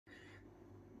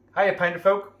Hiya Pinter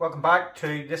folk, welcome back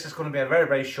to, this is going to be a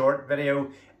very short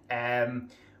video,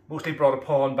 mostly brought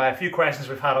upon by a few questions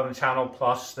we've had on the channel,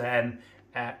 plus then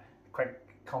quick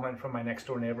comment from my next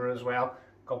door neighbour as well.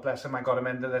 God bless him, I got him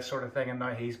into this sort of thing and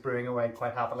now he's brewing away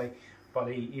quite happily,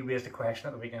 but he raised a question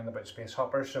at the weekend about space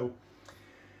hoppers. So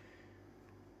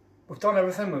we've done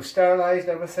everything, we've sterilised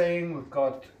everything, we've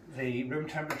got the room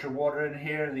temperature water in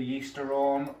here, the yeast are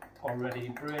on, already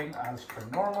brewing as per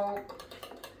normal.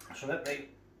 So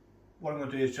what I'm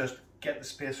going to do is just get the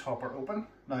space hopper open.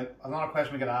 Now, another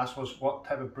question we got asked was what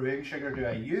type of brewing sugar do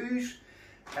I use?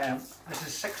 This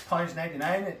is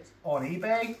 £6.99, it's on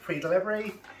eBay, free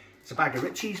delivery. It's a bag of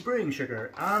Ritchie's brewing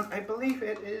sugar, and I believe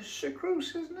it is sucrose,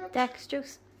 isn't it?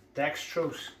 Dextrose.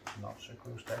 Dextrose, not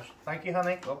sucrose. Thank you,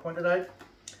 honey, well pointed out.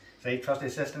 See, trusty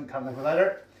assistant, can't live without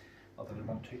her. Not that I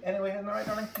want to anyway, isn't that right,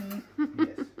 darling?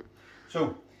 Yes.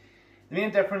 So, the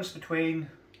main difference between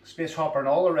space hopper and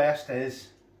all the rest is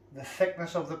the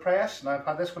thickness of the press. Now I've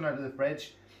had this one out of the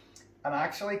fridge and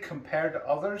actually compared to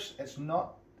others it's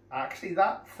not actually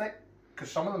that thick,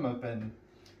 because some of them have been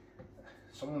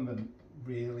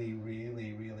really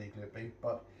gloopy,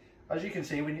 but as you can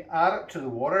see when you add it to the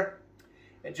water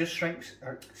it just sinks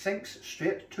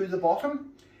straight to the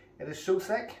bottom. It is so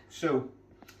thick, so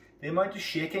the amount of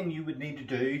shaking you would need to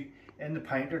do in the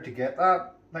pinter to get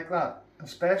that like that,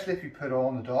 especially if you put it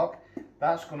on the dock,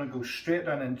 that's going to go straight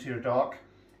down into your dock.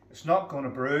 It's not going to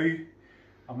brew,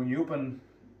 and when you open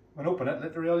it,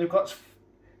 literally all you've got is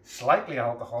slightly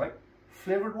alcoholic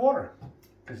flavoured water,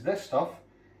 because this stuff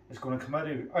is going to come out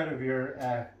of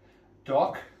your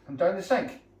dock and down the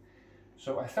sink.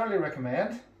 So I thoroughly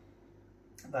recommend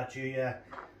that you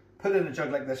put it in a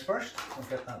jug like this first. I'll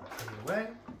get that out of the way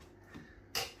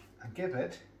and give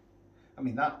it. I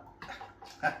mean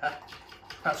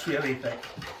that's really thick.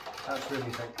 That's really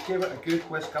thick. Give it a good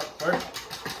whisk up first,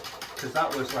 because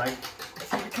that was like,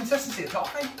 it's like the consistency of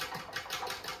toffee.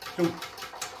 So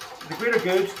the greater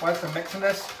good, whilst I'm mixing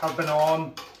this, have been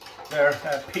on their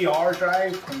PR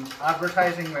drive and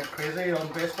advertising like crazy on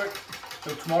Facebook.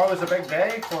 So tomorrow is a big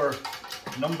day for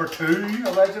number 2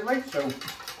 allegedly. So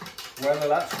whether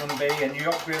that's going to be a new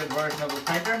upgraded version of the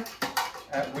pinter,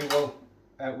 we will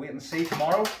wait and see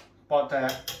tomorrow. But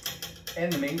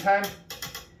in the meantime,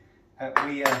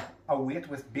 we await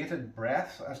with bated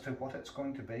breath as to what it's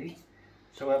going to be.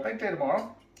 So a big day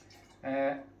tomorrow,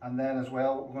 and then as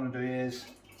well what we're going to do is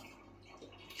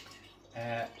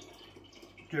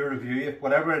do a review. If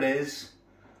whatever it is,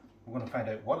 we're going to find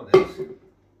out what it is.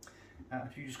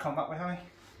 If you just come that way, honey.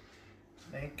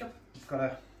 There you go.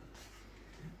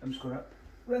 I'm just going to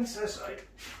rinse this out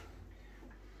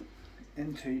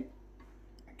into,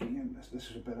 again, this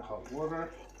is a bit of hot water.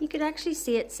 You could actually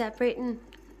see it separating,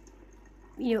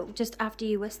 you know, just after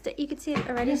you whisked it, you could see it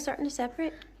already starting to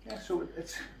separate. Yeah, so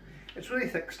it's really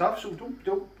thick stuff, so don't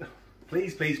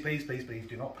please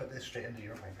do not put this straight into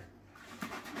your pinter.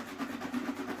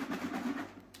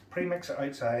 Pre-mix it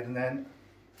outside, and then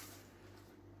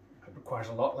it requires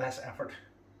a lot less effort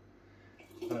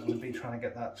than it would be trying to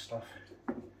get that stuff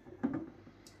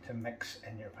to mix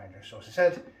in your pinter. So as I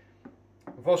said,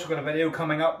 we've also got a video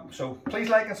coming up, so please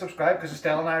like and subscribe, because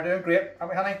Estelle and I are doing great,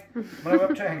 aren't we, honey? What are we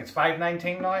up to? I think it's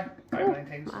 519 now.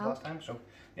 519 is the last time, so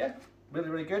yeah,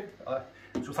 really good.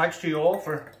 So thanks to you all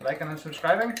for liking and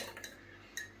subscribing.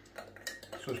 So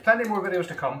there's plenty more videos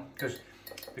to come, because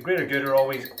the greater good are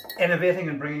always innovating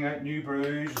and bringing out new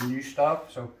brews and new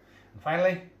stuff. So, and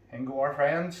finally, in go our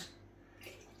friends.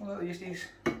 Well, at least these,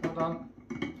 well done.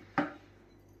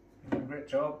 You've done a great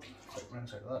job. Quick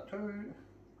rinse out of that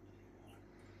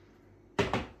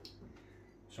too.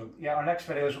 So yeah, our next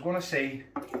video is we're going to see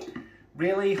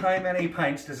really how many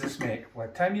pints does this make. By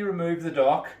the time you remove the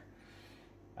dock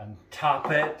and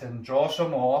tap it and draw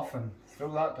some off and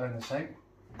throw that down the sink,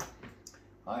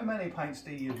 how many pints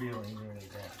do you really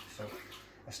get? So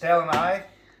Estelle and I,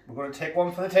 we're going to take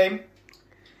one for the team,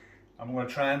 and we're going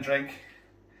to try and drink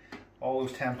all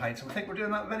those 10 pints. And I think we're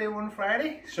doing that video on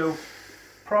Friday, so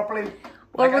properly.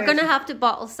 Well, we're going to have to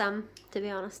bottle some, to be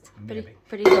honest.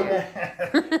 Pretty low.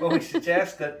 Well, we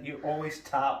suggest that you always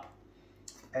tap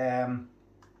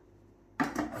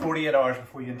 48 hours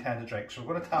before you intend to drink. So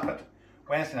we're going to tap it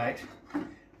Wednesday night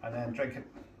and then drink it,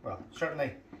 well,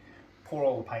 certainly pour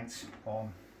all the pints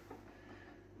on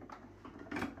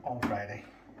Friday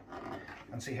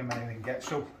and see how many we can get.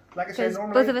 So, like I said,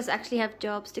 normally both of us actually have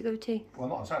jobs to go to. Well,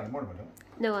 not on Saturday morning, we don't.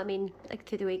 No, I mean like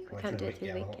through the week. We can't do it through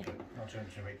the week. Not through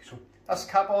the week. So that's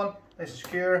the cap on. This is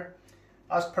secure,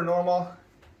 as per normal.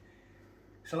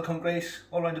 Silicone grease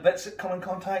all around the bits that come in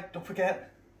contact. Don't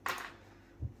forget,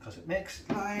 because it makes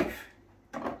life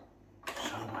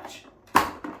so much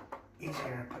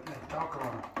easier putting the docker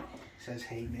on. Says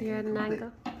he, making You're at an complete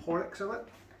angle. porix of it.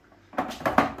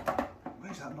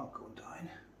 Where's that not going down?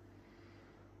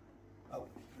 Oh,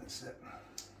 that's it.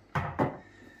 The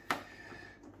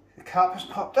cap has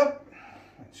popped up.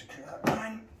 Let's secure that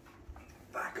down.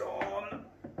 Back on.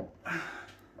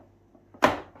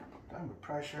 Downward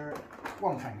pressure.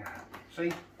 One finger.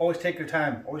 See? Always take your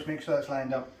time. Always make sure that's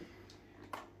lined up.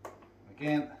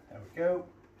 Again, there we go.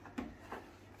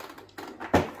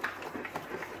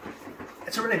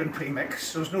 It's already been pre-mixed,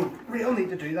 so there's no real need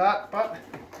to do that, but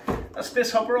that's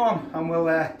this hopper on, and we'll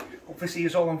hopefully see you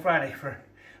all on Friday for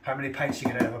how many pints you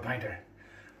get out of a pinter.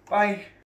 Bye!